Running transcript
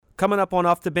Coming up on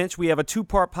Off the Bench, we have a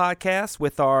two-part podcast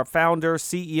with our founder,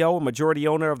 CEO, and majority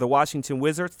owner of the Washington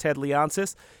Wizards, Ted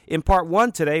Leonsis. In part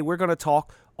one today, we're going to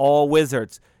talk all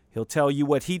Wizards. He'll tell you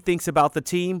what he thinks about the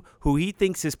team, who he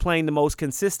thinks is playing the most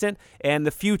consistent, and the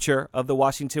future of the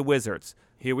Washington Wizards.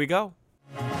 Here we go.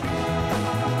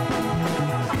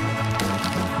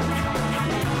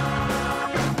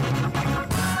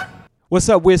 What's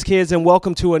up, Wiz Kids, and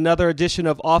welcome to another edition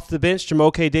of Off the Bench.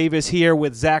 Jamoke Davis here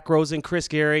with Zach Rosen, Chris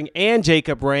Gehring, and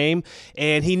Jacob Rame.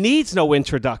 And he needs no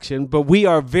introduction, but we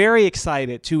are very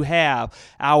excited to have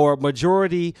our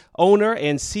majority owner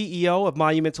and CEO of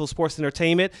Monumental Sports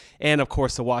Entertainment and, of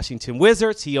course, the Washington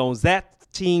Wizards. He owns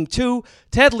that team too.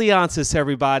 Ted Leonsis,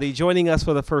 everybody, joining us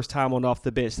for the first time on Off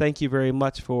the Bench. Thank you very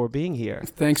much for being here.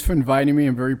 Thanks for inviting me.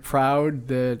 I'm very proud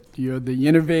that you're the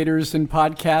innovators in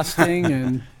podcasting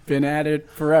and been at it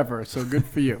forever, so good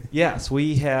for you. Yes,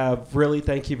 we have really,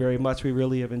 thank you very much. We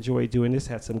really have enjoyed doing this,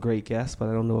 had some great guests, but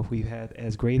I don't know if we've had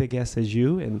as great a guest as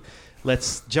you. And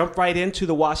let's jump right into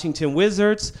the Washington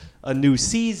Wizards, a new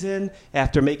season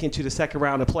after making to the second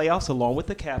round of playoffs along with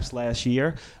the Caps last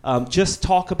year. Just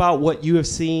talk about what you have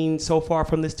seen so far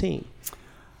from this team.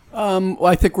 Well,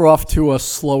 I think we're off to a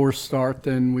slower start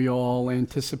than we all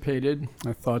anticipated.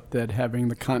 I thought that having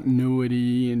the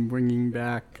continuity and bringing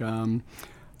back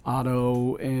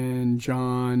Otto and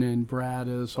John and Brad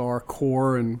as our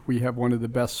core, and we have one of the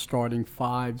best starting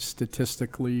fives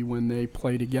statistically when they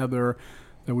play together,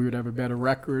 that we would have a better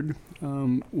record.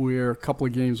 We're a couple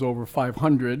of games over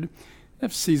 500.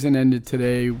 If season ended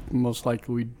today, most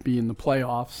likely we'd be in the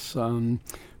playoffs.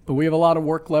 But we have a lot of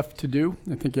work left to do.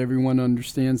 I think everyone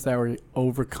understands that we're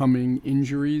overcoming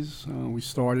injuries. We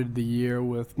started the year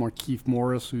with Markieff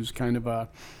Morris, who's kind of a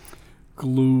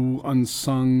glue,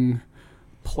 unsung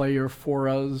player for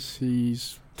us.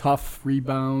 He's tough,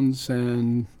 rebounds,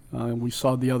 and we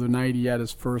saw the other night he had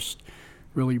his first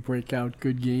really breakout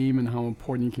good game and how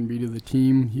important he can be to the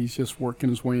team. He's just working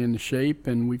his way into shape,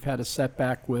 and we've had a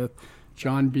setback with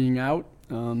John being out.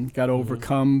 Got to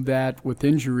overcome that with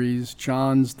injuries.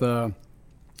 John's the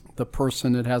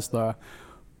person that has the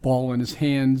ball in his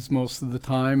hands most of the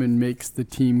time and makes the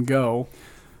team go.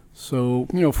 So,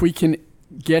 if we can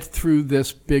get through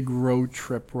this big road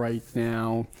trip right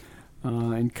now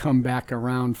and come back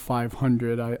around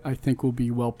 500, I think we'll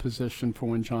be well positioned for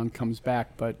when John comes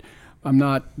back. But I'm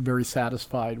not very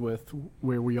satisfied with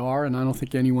where we are, and I don't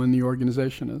think anyone in the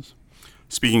organization is.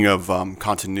 Speaking of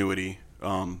continuity,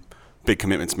 big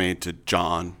commitments made to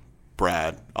John,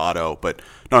 Brad, Otto, but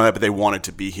not only that, but they wanted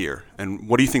to be here. And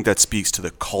what do you think that speaks to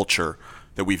the culture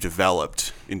that we've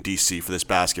developed in D.C. for this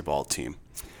basketball team?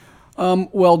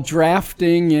 Well,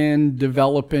 drafting and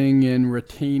developing and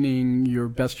retaining your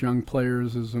best young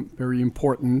players is very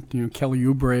important. Kelly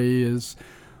Oubre is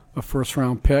a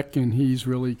first-round pick, and he's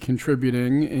really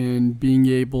contributing. And being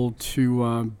able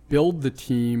to build the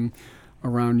team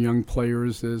around young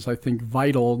players is, I think,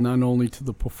 vital, not only to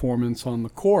the performance on the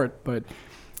court, but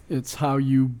it's how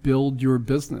you build your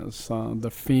business. The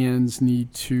fans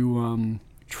need to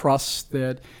trust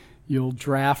that you'll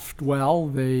draft well.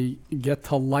 They get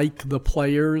to like the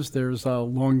players. There's a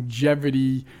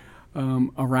longevity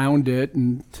around it.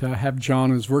 And to have John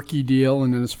his rookie deal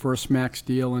and then his first max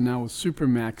deal and now a super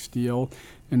max deal,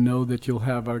 and know that you'll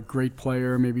have a great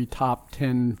player, maybe top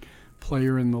 10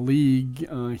 player in the league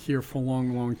here for a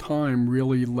long, long time,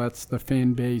 really lets the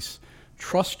fan base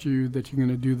trust you that you're going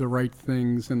to do the right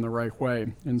things in the right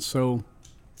way. And so,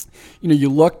 you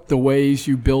look, the ways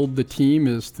you build the team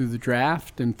is through the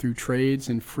draft and through trades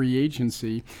and free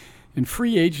agency. And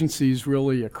free agency is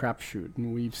really a crapshoot,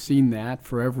 and we've seen that.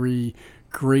 For every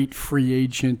great free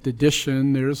agent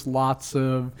addition, there's lots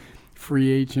of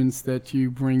free agents that you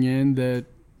bring in that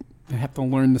have to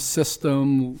learn the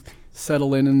system,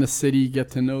 settle in the city,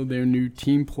 get to know their new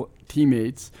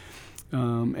teammates.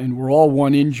 And we're all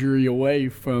one injury away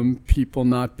from people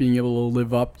not being able to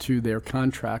live up to their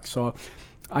contracts. So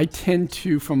I tend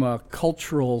to, from a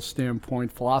cultural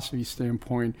standpoint, philosophy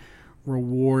standpoint,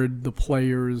 reward the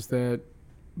players that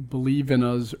believe in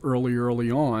us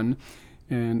early on.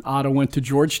 And Otto went to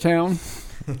Georgetown.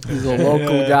 He's a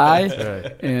local guy.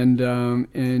 Right.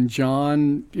 And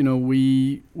John,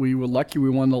 we were lucky. We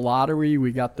won the lottery.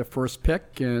 We got the first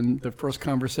pick. And the first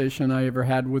conversation I ever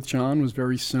had with John was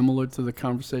very similar to the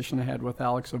conversation I had with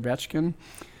Alex Ovechkin,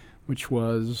 which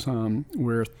was,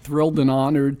 we're thrilled and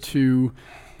honored to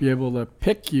be able to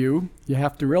pick you. You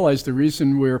have to realize the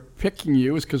reason we're picking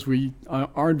you is because we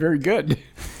aren't very good.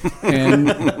 and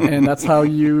that's how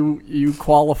you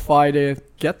qualify to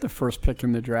get the first pick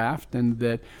in the draft, and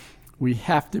that we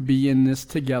have to be in this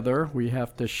together. We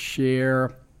have to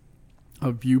share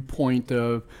a viewpoint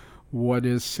of what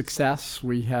is success.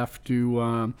 We have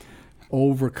to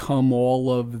overcome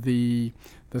all of the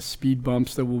speed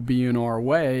bumps that will be in our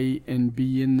way and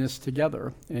be in this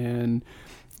together. And,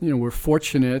 we're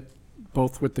fortunate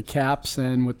both with the Caps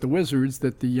and with the Wizards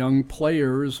that the young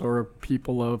players are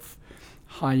people of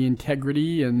high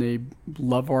integrity, and they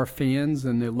love our fans,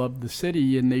 and they love the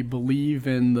city, and they believe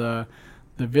in the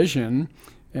vision,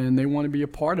 and they want to be a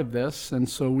part of this, and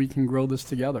so we can grow this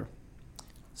together.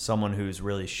 Someone who's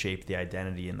really shaped the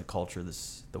identity and the culture of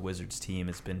the Wizards team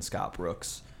has been Scott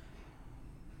Brooks.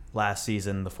 Last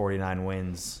season, the 49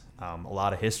 wins, a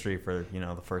lot of history for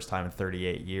the first time in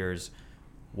 38 years.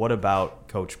 What about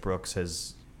Coach Brooks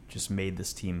has just made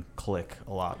this team click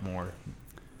a lot more?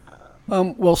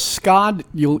 Well, Scott,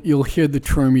 you'll hear the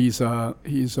term he's a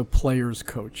player's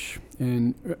coach,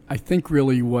 and I think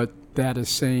really what that is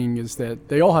saying is that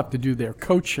they all have to do their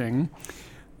coaching.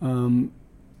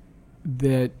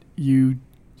 That you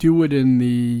do it in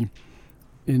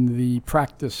the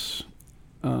practice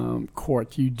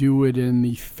court, you do it in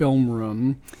the film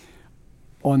room.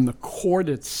 On the court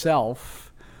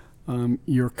itself,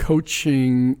 your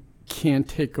coaching can't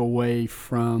take away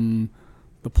from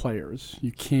the players.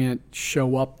 You can't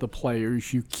show up the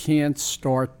players. You can't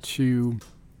start to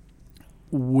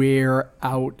wear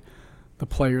out the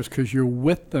players because you're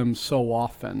with them so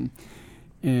often.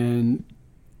 And,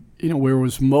 where it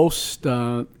was most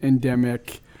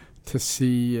endemic to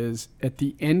see is at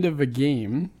the end of a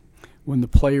game, when the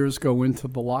players go into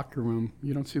the locker room,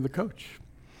 you don't see the coach.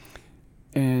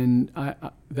 And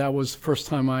that was the first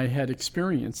time I had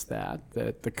experienced that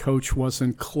the coach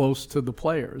wasn't close to the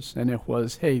players. And it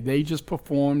was, hey, they just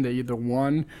performed. They either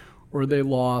won or they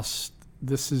lost.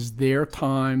 This is their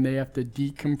time. They have to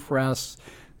decompress.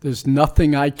 There's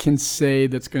nothing I can say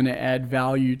that's going to add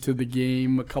value to the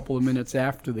game a couple of minutes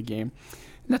after the game.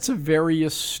 And that's a very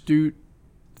astute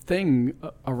thing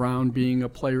around being a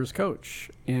player's coach.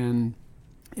 And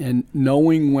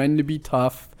knowing when to be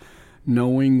tough,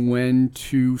 knowing when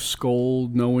to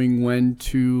scold, knowing when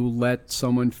to let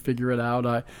someone figure it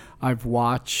out. I've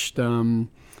watched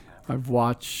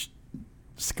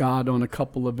Scott on a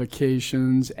couple of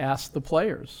occasions ask the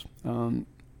players,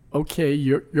 okay,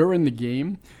 you're in the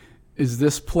game. Is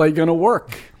this play going to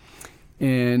work?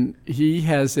 And he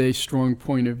has a strong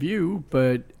point of view,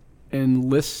 but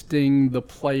enlisting the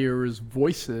players'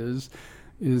 voices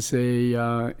is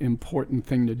a important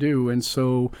thing to do. And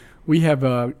so we have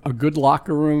a good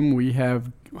locker room. We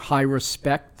have high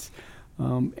respect.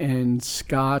 And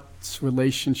Scott's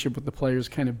relationship with the players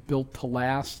kind of built to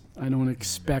last. I don't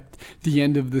expect the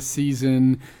end of the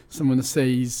season someone to say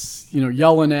he's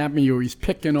yelling at me or he's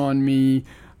picking on me.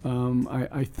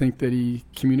 I think that he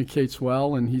communicates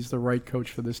well, and he's the right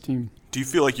coach for this team. Do you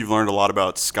feel like you've learned a lot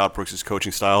about Scott Brooks'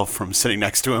 coaching style from sitting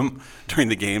next to him during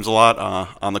the games a lot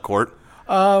on the court?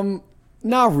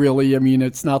 Not really. I mean,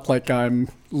 it's not like I'm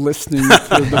listening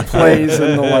to the plays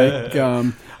and the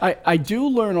like. I do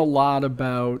learn a lot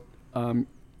about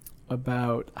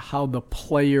how the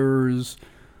players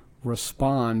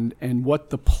respond and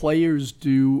what the players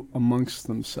do amongst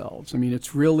themselves. I mean,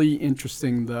 it's really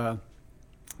interesting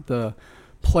the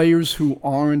players who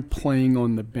aren't playing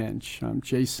on the bench.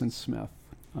 Jason Smith,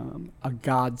 a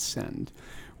godsend.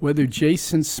 Whether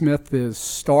Jason Smith is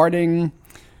starting,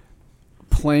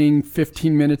 playing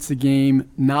 15 minutes a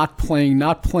game, not playing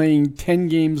 10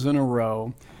 games in a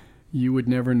row, you would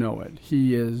never know it.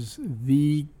 He is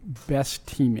the best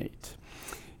teammate.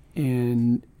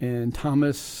 And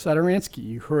Thomas Satoransky,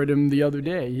 you heard him the other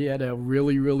day. He had a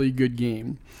really, really good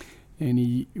game. And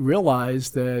he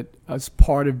realized that as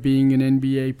part of being an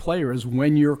NBA player is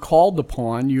when you're called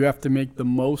upon, you have to make the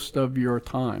most of your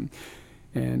time.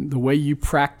 And the way you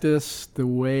practice, the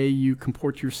way you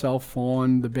comport yourself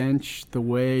on the bench, the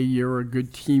way you're a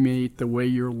good teammate, the way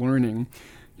you're learning.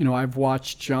 I've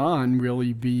watched John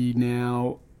really be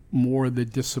now more the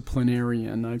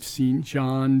disciplinarian. I've seen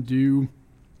John do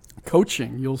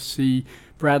coaching. You'll see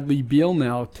Bradley Beal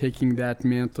now taking that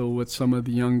mantle with some of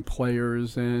the young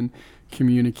players and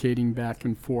communicating back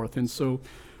and forth. And so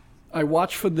I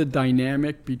watch for the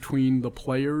dynamic between the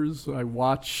players. I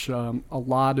watch a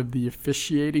lot of the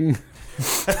officiating.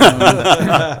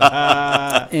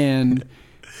 And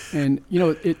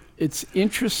it's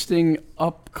interesting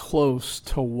up close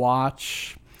to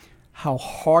watch how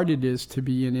hard it is to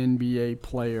be an NBA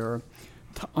player,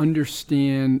 to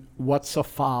understand what's a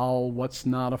foul, what's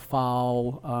not a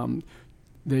foul.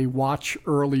 They watch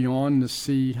early on to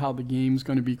see how the game's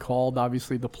going to be called.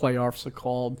 Obviously, the playoffs are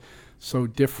called so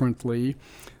differently.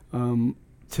 To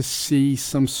see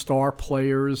some star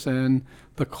players and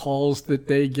the calls that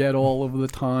they get all of the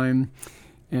time.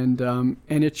 And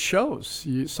it shows.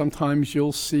 Sometimes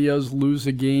you'll see us lose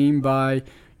a game by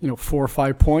 4 or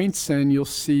 5 points, and you'll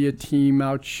see a team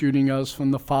out shooting us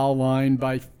from the foul line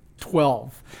by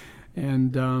 12.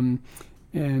 And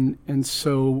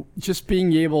so just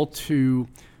being able to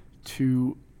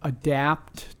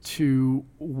adapt to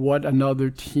what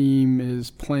another team is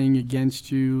playing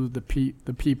against you, the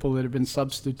people that have been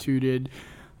substituted,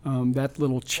 that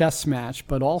little chess match,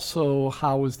 but also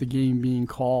how is the game being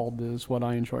called is what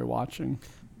I enjoy watching.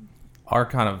 Our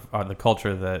the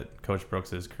culture that Coach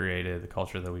Brooks has created, the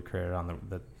culture that we've created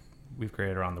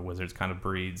around the Wizards, kind of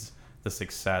breeds the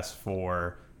success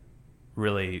for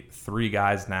really 3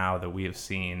 guys now that we have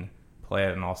seen play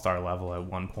at an all-star level at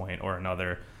one point or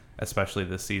another, especially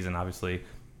this season. Obviously,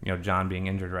 John being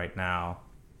injured right now,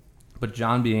 but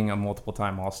John being a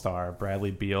multiple-time all-star,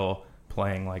 Bradley Beal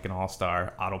playing like an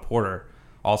all-star, Otto Porter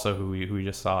also, who we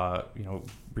just saw,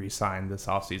 re-signed this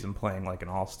offseason, playing like an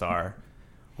all-star.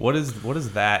 What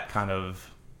is that kind of,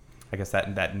 I guess,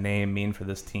 that name mean for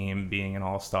this team, being an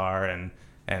all-star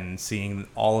and seeing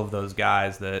all of those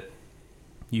guys that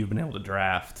you've been able to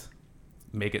draft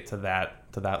make it to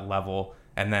that level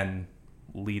and then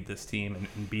lead this team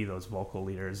and be those vocal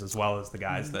leaders, as well as the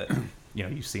guys that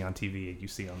you see on TV, you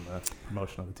see on the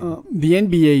promotion of the team? The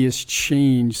NBA has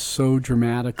changed so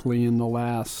dramatically in the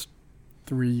last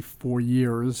 3-4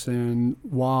 years, and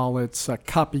while it's a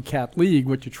copycat league,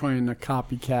 what you're trying to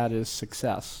copycat is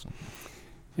success.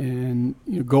 And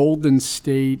Golden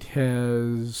State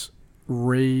has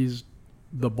raised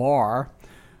the bar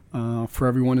for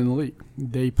everyone in the league.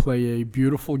 They play a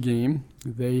beautiful game.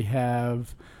 They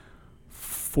have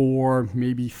 4,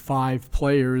 maybe 5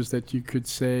 players that you could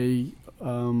say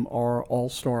are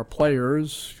all-star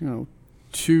players,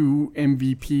 2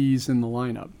 MVPs in the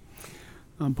lineup.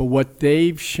 But what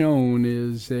they've shown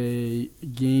is a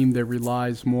game that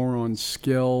relies more on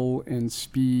skill and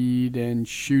speed and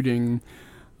shooting.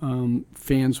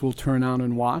 Fans will turn out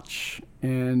and watch,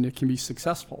 and it can be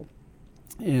successful.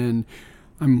 And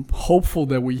I'm hopeful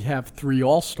that we have 3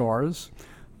 all-stars,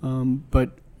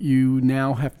 but you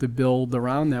now have to build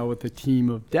around that with a team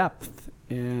of depth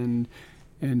and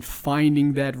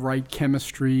finding that right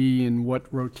chemistry and what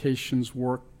rotations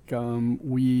work.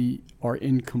 We are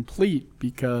incomplete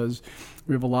because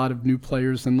we have a lot of new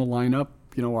players in the lineup.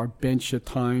 Our bench at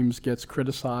times gets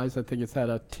criticized. I think it's had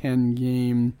a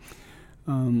 10-game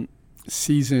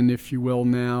season, if you will,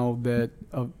 now that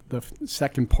the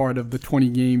second part of the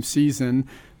 20-game season,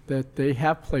 that they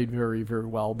have played very, very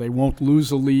well. They won't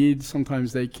lose a lead.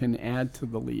 Sometimes they can add to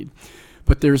the lead.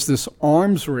 But there's this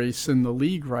arms race in the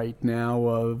league right now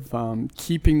of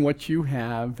keeping what you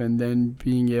have and then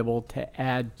being able to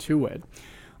add to it.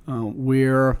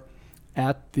 We're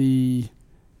at the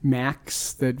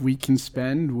max that we can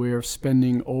spend. We're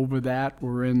spending over that.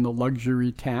 We're in the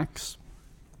luxury tax.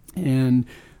 And,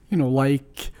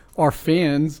 like our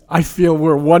fans, I feel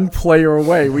we're one player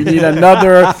away. We need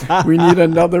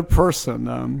another person.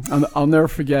 I'll never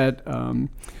forget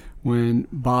when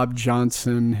Bob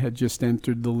Johnson had just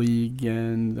entered the league,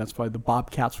 and that's why the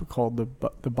Bobcats were called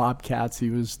the Bobcats. He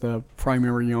was the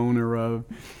primary owner of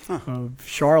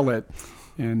Charlotte,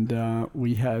 and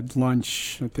we had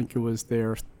lunch. I think it was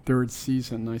their 3rd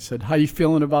season. I said, "How you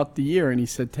feeling about the year?" And he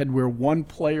said, "Ted, we're one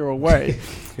player away."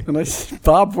 And I said,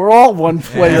 "Bob, we're all one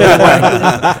player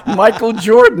away." Michael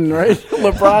Jordan, right?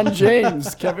 LeBron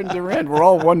James, Kevin Durant, we're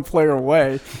all one player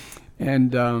away.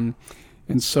 And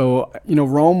so,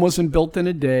 Rome wasn't built in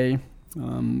a day.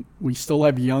 We still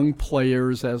have young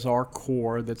players as our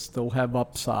core that still have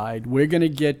upside. We're going to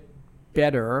get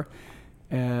better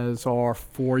as our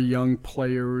 4 young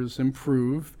players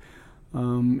improve.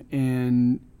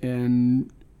 And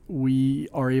we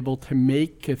are able to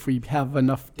make, if we have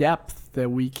enough depth,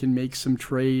 that we can make some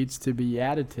trades to be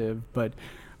additive. But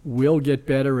we'll get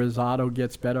better as Otto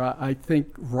gets better. I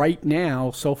think right now,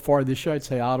 so far this year, I'd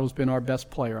say Otto's been our best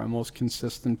player, our most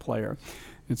consistent player.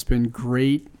 It's been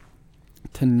great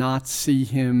to not see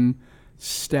him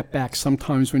step back.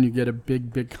 Sometimes when you get a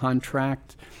big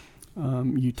contract,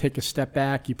 you take a step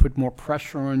back, you put more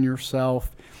pressure on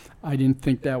yourself. I didn't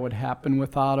think that would happen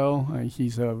with Otto.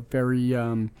 He's a very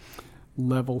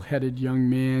level-headed young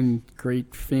man,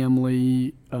 great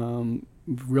family,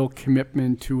 real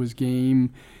commitment to his game,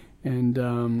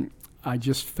 and I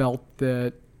just felt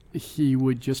that he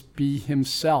would just be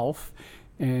himself,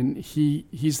 and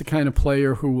he's the kind of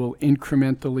player who will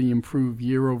incrementally improve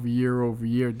year over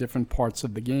year, different parts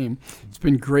of the game. It's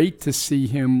been great to see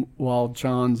him, while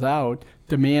John's out,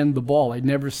 demand the ball. I'd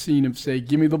never seen him say,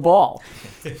 "Give me the ball."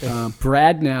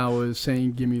 Brad now is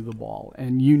saying, "Give me the ball,"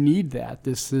 and you need that.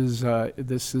 This is a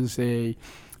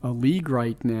league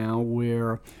right now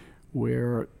where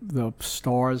the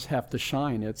stars have to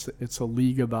shine. It's a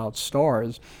league about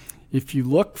stars. If you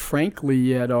look,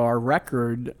 frankly, at our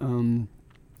record,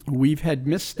 we've had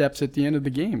missteps at the end of the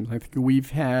game. I think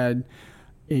we've had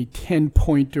a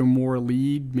 10-point or more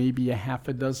lead maybe a half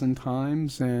a dozen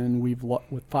times, and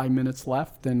with 5 minutes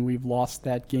left, and we've lost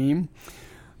that game.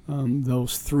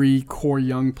 Those three core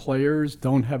young players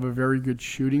don't have a very good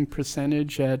shooting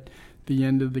percentage at the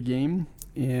end of the game.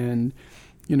 And,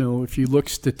 if you look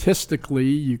statistically,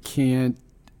 you can't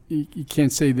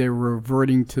say they're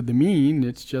reverting to the mean.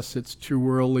 It's too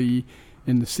early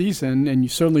in the season, and you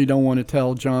certainly don't want to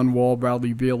tell John Wall,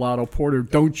 Bradley Beal, Otto Porter,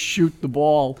 don't shoot the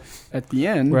ball at the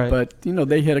end. Right. But,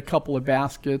 they hit a couple of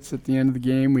baskets at the end of the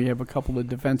game. We have a couple of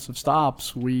defensive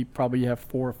stops. We probably have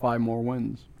 4 or 5 more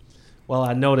wins. Well,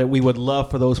 I know that we would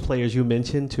love for those players you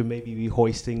mentioned to maybe be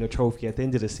hoisting a trophy at the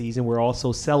end of the season. We're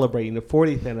also celebrating the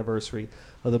 40th anniversary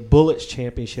of the Bullets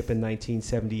Championship in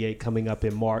 1978 coming up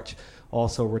in March.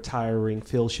 Also retiring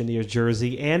Phil Chenier's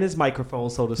jersey and his microphone,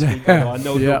 so to speak. I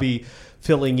know Yeah. he'll be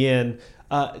filling in.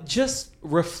 Just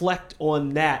reflect on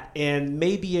that, and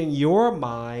maybe in your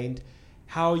mind,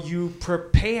 how you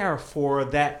prepare for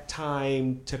that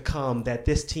time to come, that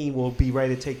this team will be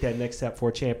ready to take that next step for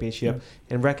a championship,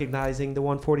 and recognizing the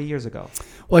one 40 years ago.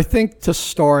 Well, I think to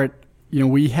start,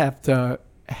 we have to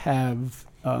have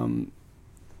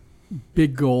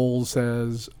big goals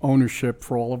as ownership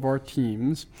for all of our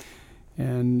teams.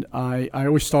 And I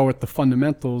always start with the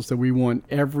fundamentals that we want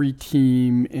every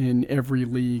team in every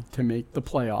league to make the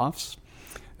playoffs.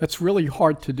 That's really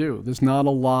hard to do. There's not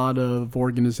a lot of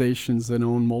organizations that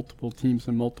own multiple teams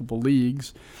in multiple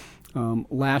leagues.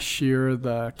 Last year,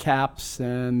 the Caps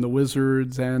and the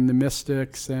Wizards and the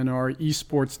Mystics and our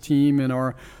esports team and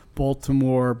our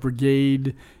Baltimore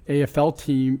Brigade AFL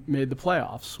team made the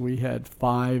playoffs. We had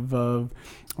 5 of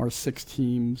our 6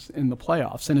 teams in the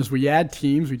playoffs. And as we add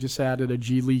teams, we just added a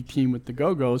G League team with the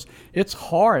Go-Go's. It's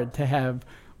hard to have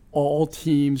all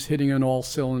teams hitting on all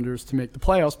cylinders to make the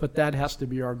playoffs, but that has to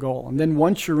be our goal. And then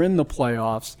once you're in the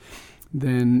playoffs,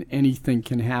 then anything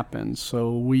can happen.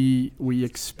 So we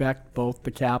expect both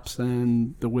the Caps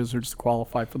and the Wizards to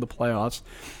qualify for the playoffs.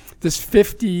 This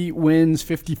 50 wins,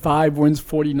 55 wins,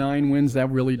 49 wins,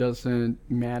 that really doesn't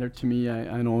matter to me.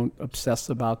 I don't obsess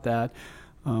about that.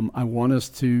 I want us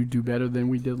to do better than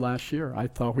we did last year. I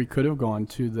thought we could have gone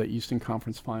to the Eastern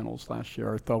Conference Finals last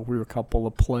year. I thought we were a couple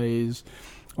of plays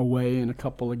away in a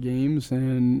couple of games.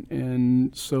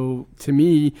 And so to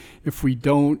me, if we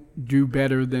don't do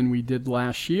better than we did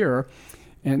last year,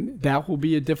 and that will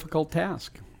be a difficult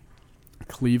task.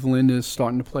 Cleveland is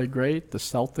starting to play great. The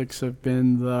Celtics have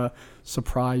been the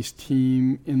surprise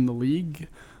team in the league.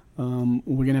 We're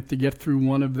going to have to get through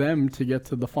one of them to get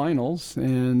to the finals.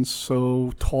 And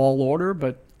so tall order,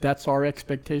 but that's our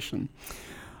expectation.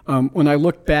 When I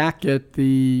look back at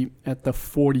the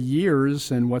 40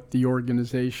 years and what the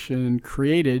organization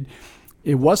created,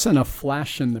 it wasn't a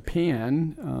flash in the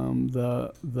pan.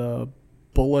 The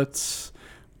Bullets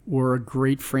were a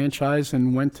great franchise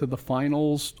and went to the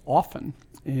finals often.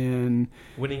 And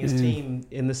Winning his team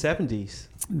in the 70s.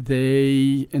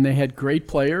 They had great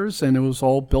players, and it was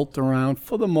all built around,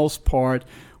 for the most part,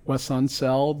 Wes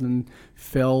Unseld and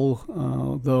Phil,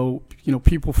 though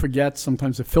people forget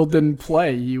sometimes that Phil didn't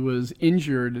play. He was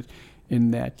injured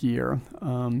in that year.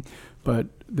 But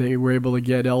they were able to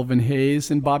get Elvin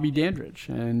Hayes and Bobby Dandridge.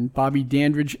 And Bobby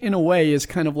Dandridge, in a way, is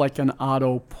kind of like an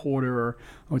Otto Porter.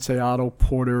 I would say Otto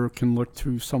Porter can look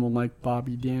to someone like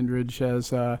Bobby Dandridge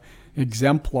as an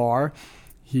exemplar.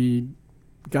 He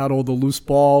got all the loose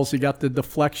balls, he got the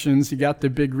deflections, he got the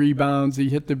big rebounds, he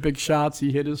hit the big shots,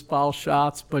 he hit his foul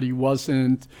shots, but he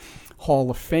wasn't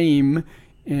Hall of Fame,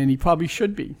 and he probably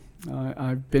should be.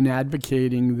 I've been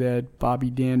advocating that Bobby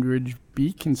Dandridge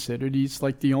be considered. He's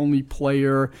like the only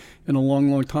player in a long,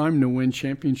 long time to win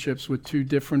championships with 2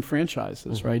 different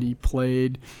franchises, right? He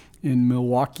played in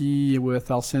Milwaukee with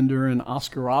Alcindor and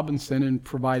Oscar Robinson and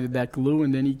provided that glue,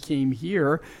 and then he came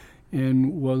here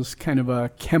and was kind of a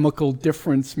chemical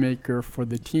difference maker for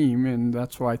the team, and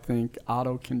that's what I think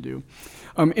Otto can do.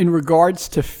 In regards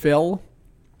to Phil,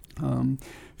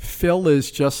 Phil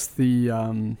is just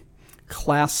the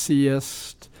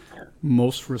classiest,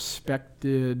 most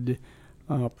respected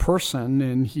person,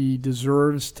 and he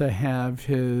deserves to have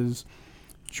his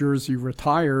jersey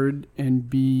retired and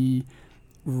be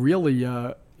really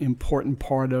an important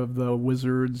part of the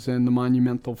Wizards and the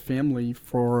Monumental family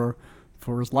for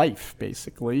his life,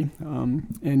 basically.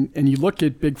 And you look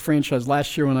at big franchise.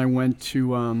 Last year when I went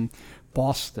to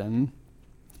Boston,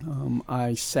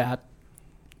 I sat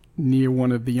near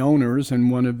one of the owners,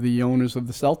 and one of the owners of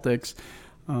the Celtics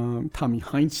Tommy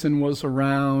Heinsohn was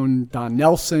around. Don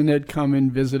Nelson had come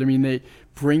and visit. I mean, they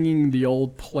bringing the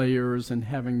old players and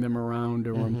having them around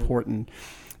are important.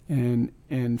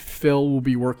 And Phil will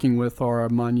be working with our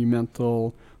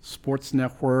Monumental Sports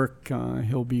Network.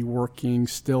 He'll be working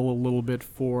still a little bit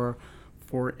for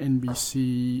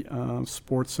NBC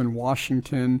Sports in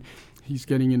Washington. He's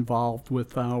getting involved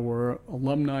with our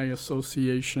Alumni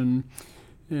Association,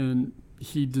 and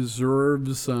he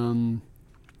deserves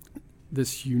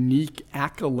this unique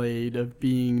accolade of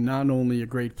being not only a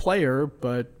great player,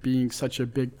 but being such a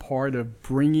big part of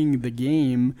bringing the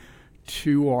game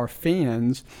to our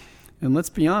fans. And let's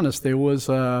be honest, there was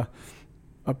a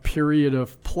period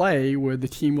of play where the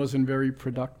team wasn't very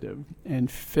productive. And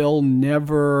Phil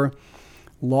never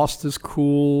lost his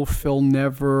cool. Phil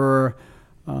never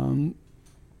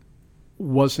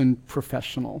wasn't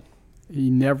professional. He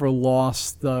never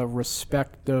lost the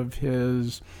respect of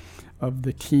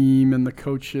the team and the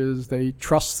coaches. They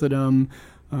trusted him.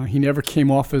 He never came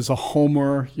off as a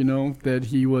homer, that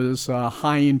he was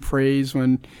high in praise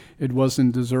when it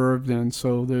wasn't deserved. And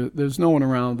so there's no one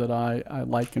around that I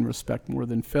like and respect more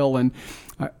than Phil. And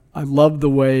I love the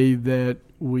way that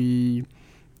we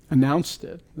announced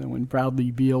it. That when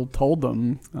Bradley Beal told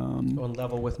them. On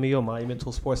Level With Me on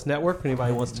Monumental Sports Network, if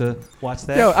anybody wants to watch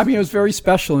that. Yeah, I mean, it was very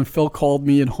special. And Phil called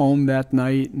me at home that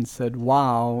night and said,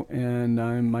 wow. And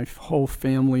my whole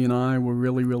family and I were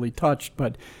really, really touched.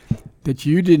 But that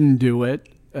you didn't do it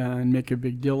and make a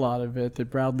big deal out of it, that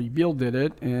Bradley Beal did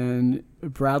it, and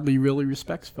Bradley really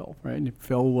respects Phil, right? And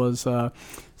Phil was a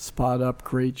spot-up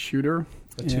great shooter.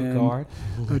 A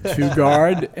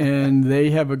two-guard. And they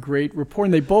have a great rapport.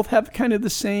 And they both have kind of the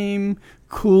same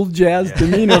cool jazz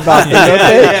demeanor about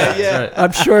them. Yeah.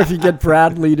 I'm sure if you get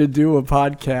Bradley to do a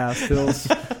podcast, he'll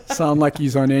sound like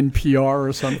he's on NPR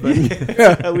or something.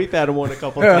 We've had him on a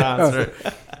couple times.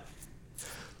 Right?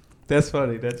 That's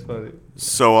funny.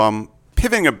 So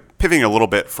pivoting a little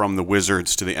bit from the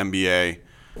Wizards to the NBA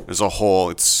as a whole,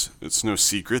 it's no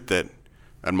secret that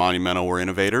at Monumental we're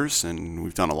innovators, and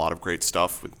we've done a lot of great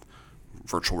stuff with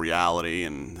virtual reality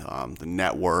and the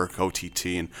network, OTT.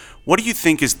 And what do you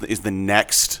think is the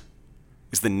next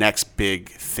big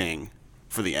thing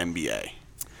for the NBA?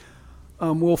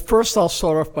 Well, first I'll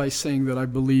start off by saying that I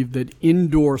believe that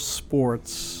indoor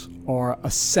sports are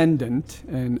ascendant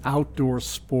and outdoor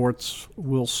sports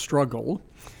will struggle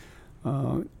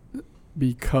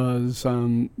because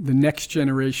the next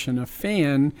generation of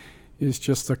fan is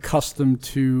just accustomed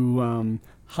to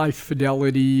high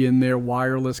fidelity in their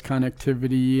wireless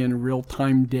connectivity and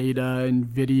real-time data and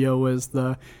video as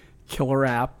the killer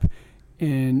app.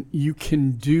 And you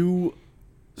can do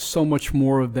so much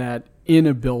more of that in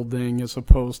a building as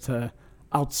opposed to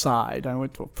outside. I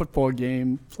went to a football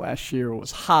game last year. It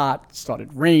was hot. It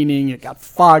started raining. It got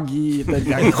foggy. It then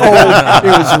got cold.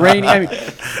 It was raining. I mean,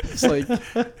 it's like,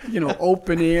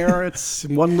 open air. It's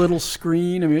one little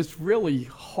screen. I mean, it's really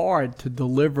hard to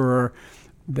deliver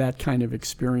that kind of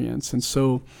experience. And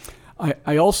so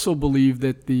I also believe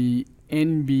that the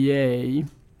NBA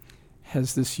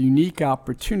has this unique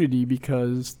opportunity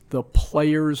because the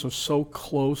players are so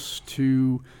close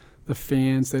to the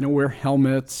fans. They don't wear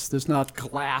helmets. There's not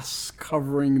glass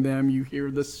covering them. You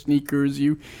hear the sneakers.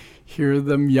 You hear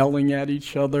them yelling at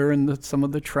each other and some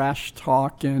of the trash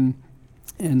talk. And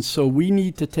so we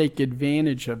need to take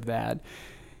advantage of that.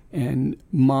 And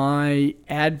my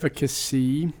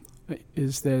advocacy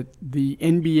is that the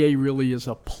NBA really is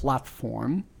a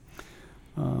platform,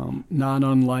 not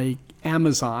unlike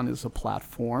Amazon is a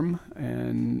platform,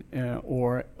 and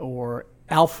or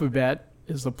Alphabet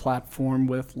is a platform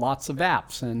with lots of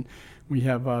apps. And we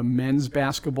have a men's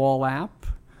basketball app.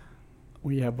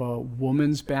 We have a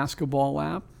women's basketball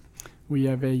app. We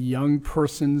have a young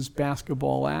person's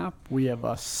basketball app. We have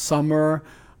a summer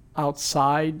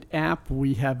outside app.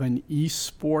 We have an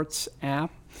esports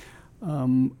app.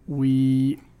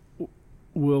 We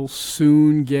will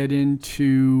soon get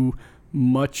into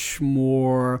much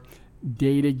more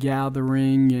data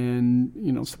gathering,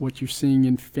 and what you're seeing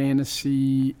in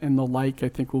fantasy and the like, I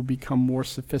think, will become more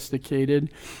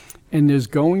sophisticated. And there's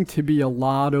going to be a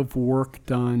lot of work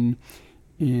done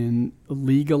in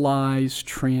legalized,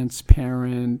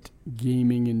 transparent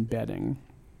gaming and betting.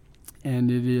 And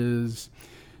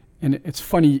it's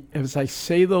funny, as I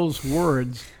say those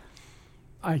words,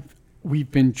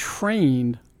 we've been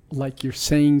trained like you're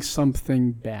saying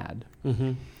something bad.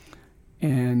 Mm-hmm.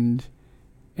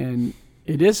 And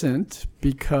it isn't,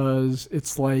 because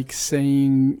it's like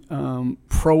saying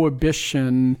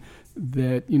prohibition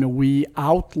that, we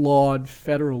outlawed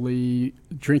federally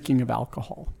drinking of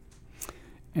alcohol.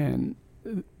 And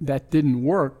that didn't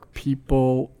work.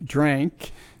 People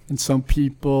drank, and some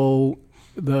people,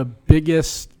 the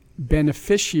biggest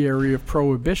beneficiary of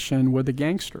prohibition were the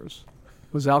gangsters,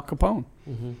 was Al Capone.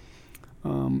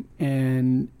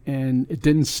 And it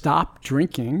didn't stop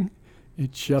drinking,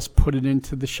 it just put it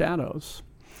into the shadows.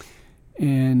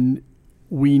 And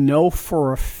we know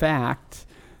for a fact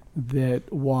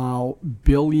that while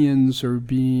billions are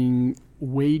being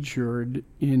wagered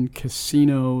in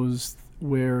casinos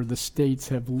where the states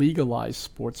have legalized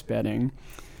sports betting,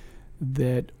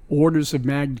 that orders of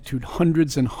magnitude,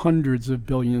 hundreds and hundreds of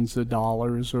billions of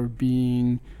dollars are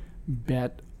being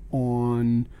bet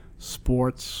on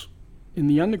sports in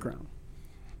the underground.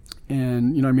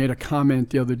 And, I made a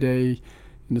comment the other day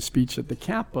in a speech at the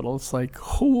Capitol. It's like,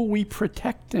 who are we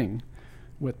protecting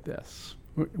with this?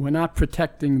 We're not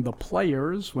protecting the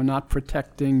players. We're not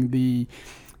protecting the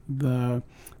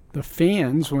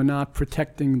fans. We're not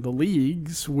protecting the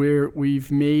leagues, where we've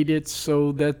made it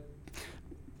so that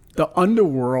the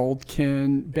underworld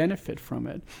can benefit from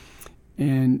it.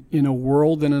 And in a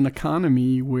world and an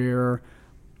economy where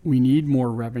we need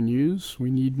more revenues, we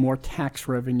need more tax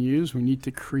revenues, we need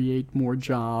to create more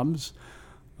jobs,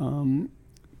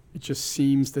 it just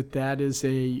seems that is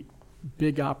a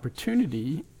big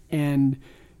opportunity. And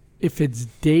if it's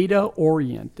data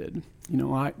oriented,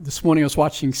 this morning I was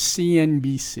watching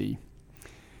CNBC,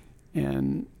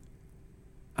 and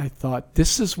I thought,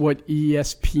 this is what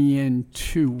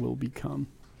ESPN2 will become.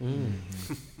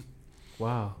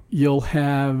 Wow. You'll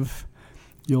have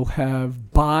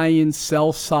buy and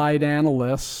sell side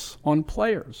analysts on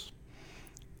players.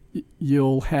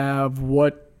 You'll have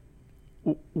what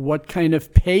kind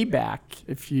of payback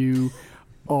if you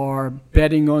are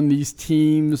betting on these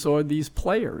teams or these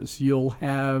players. You'll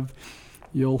have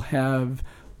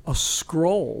a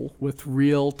scroll with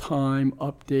real-time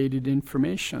updated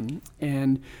information.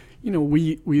 And,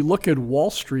 we look at Wall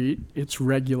Street, it's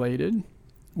regulated.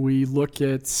 We look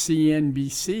at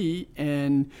CNBC,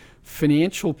 and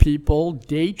financial people,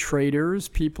 day traders,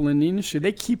 people in the industry,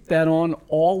 they keep that on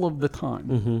all of the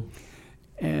time.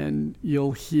 And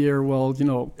you'll hear,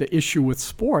 the issue with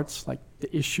sports, like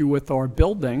the issue with our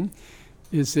building,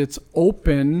 is it's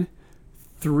open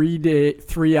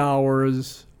 3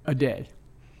 hours a day.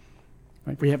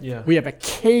 Like we have a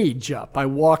cage up. I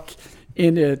walk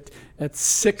in at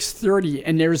 6:30,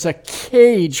 and there's a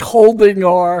cage holding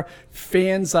our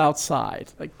fans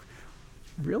outside. Like,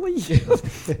 really?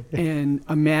 And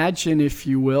imagine, if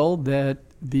you will, that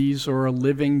these are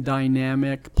living,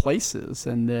 dynamic places,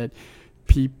 and that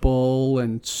people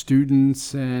and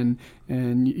students and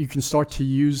you can start to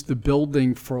use the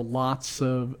building for lots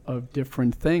of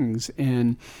different things.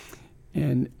 And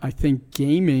I think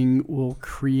gaming will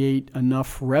create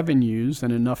enough revenues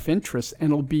and enough interest,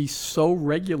 and it'll be so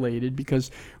regulated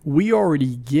because we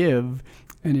already give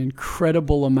an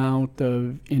incredible amount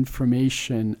of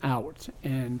information out.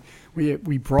 And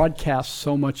we broadcast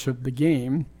so much of the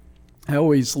game. I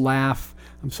always laugh.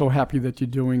 I'm so happy that you're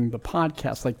doing the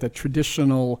podcast, like the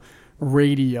traditional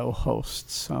radio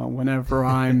hosts. Whenever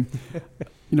I'm,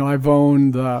 I've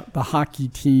owned the hockey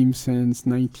team since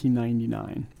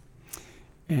 1999.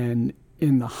 And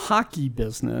in the hockey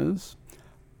business,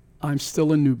 I'm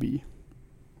still a newbie.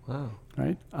 Wow.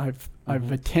 Right? I've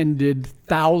attended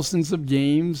thousands of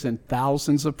games and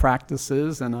thousands of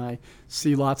practices, and I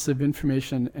see lots of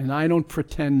information, and I don't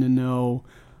pretend to know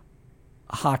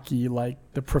hockey like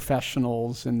the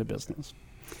professionals in the business.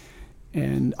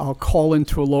 And I'll call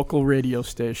into a local radio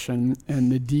station,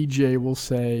 and the DJ will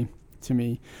say to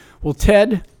me, "Well,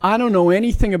 Ted, I don't know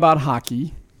anything about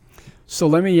hockey, so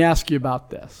let me ask you about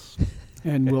this,"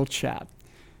 and we'll chat.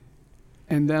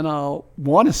 And then I'll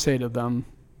want to say to them,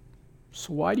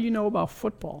 "So why do you know about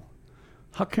football?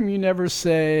 How come you never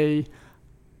say,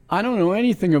 I don't know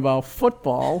anything about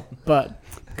football, but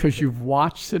because you've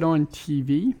watched it on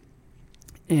TV?"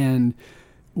 And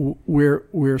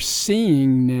we're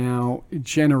seeing now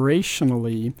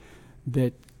generationally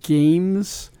that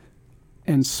games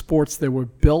and sports that were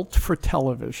built for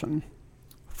television,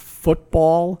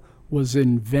 football was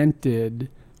invented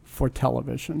for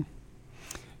television.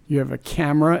 You have a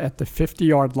camera at the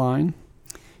 50-yard line.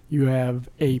 You have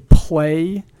a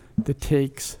play that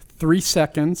takes 3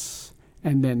 seconds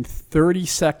and then 30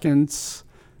 seconds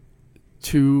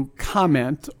to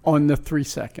comment on the 3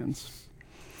 seconds.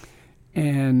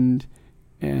 And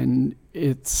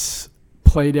it's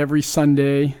played every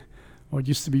Sunday, or it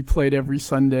used to be played every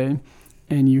Sunday,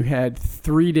 and you had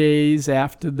 3 days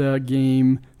after the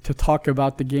game to talk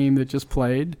about the game that just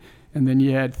played, and then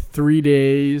you had 3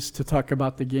 days to talk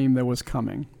about the game that was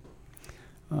coming.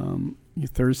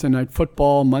 Thursday night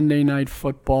football, Monday night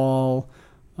football.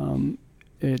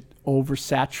 It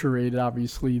oversaturated,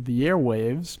 obviously, the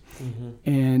airwaves.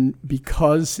 And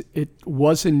because it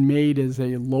wasn't made as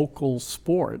a local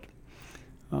sport,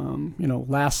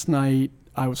 last night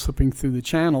I was flipping through the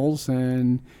channels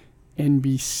and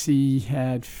NBC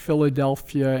had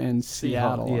Philadelphia and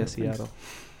Seattle. Yeah, Seattle.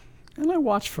 And I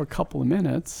watched for a couple of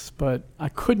minutes, but I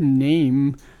couldn't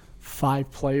name 5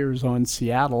 players on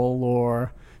Seattle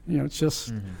or, it's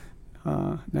just...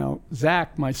 now,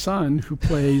 Zach, my son, who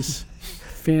plays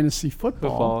fantasy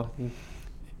football,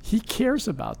 he cares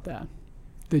about that.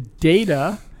 The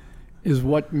data is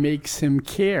what makes him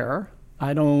care.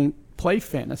 I don't play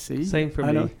fantasy. Same for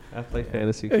me. I play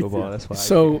fantasy football. That's why.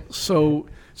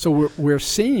 So we're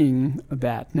seeing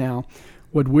that now.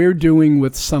 What we're doing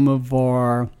with some of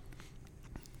our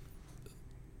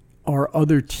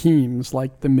other teams,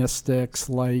 like the Mystics,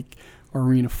 like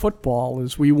Arena Football,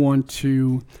 is we want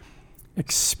to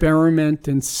experiment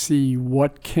and see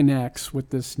what connects with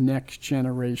this next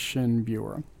generation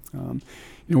viewer.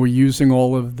 We're using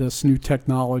all of this new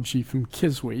technology from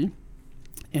Kiswi,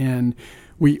 and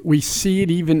we see it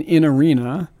even in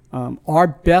Arena. Our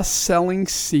best-selling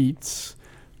seats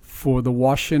for the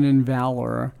Washington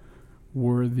Valor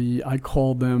were I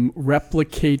call them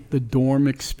replicate the dorm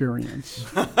experience.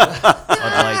 Bud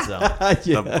Light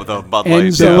Zone. The Bud Light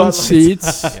End zone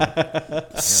seats,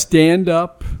 stand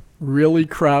up, really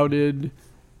crowded,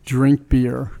 drink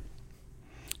beer.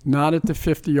 Not at the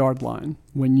 50-yard line.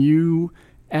 When you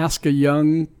ask a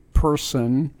young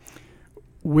person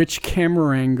which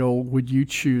camera angle would you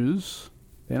choose,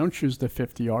 they don't choose the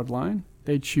 50-yard line.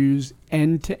 They choose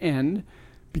end to end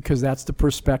because that's the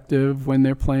perspective when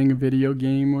they're playing a video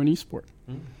game or an esport.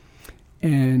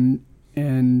 And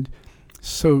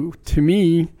so to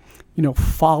me,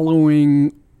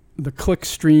 following the click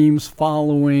streams,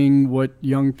 following what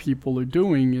young people are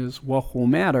doing is what will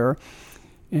matter.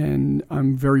 And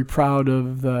I'm very proud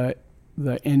of the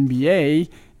NBA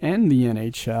and the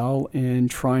NHL in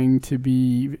trying to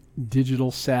be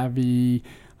digital savvy,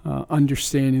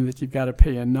 understanding that you've got to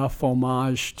pay enough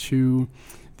homage to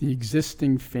the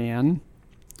existing fan,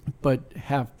 but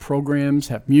have programs,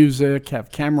 have music,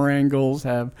 have camera angles,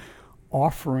 have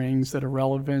offerings that are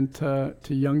relevant to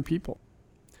young people.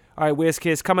 All right, Whiz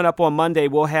Kids, coming up on Monday,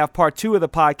 we'll have part 2 of the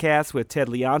podcast with Ted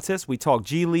Leonsis. We talk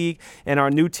G League and our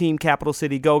new team, Capital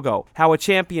City Go-Go. How a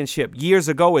championship years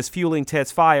ago is fueling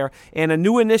Ted's fire, and a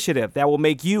new initiative that will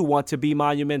make you want to be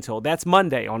monumental. That's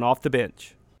Monday on Off the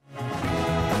Bench.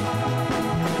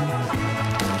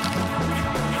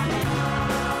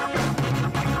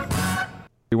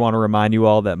 We want to remind you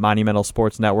all that Monumental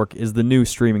Sports Network is the new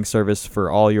streaming service for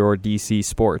all your DC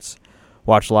sports.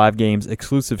 Watch live games,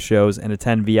 exclusive shows, and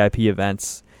attend VIP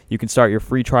events. You can start your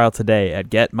free trial today at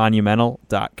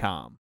getmonumental.com.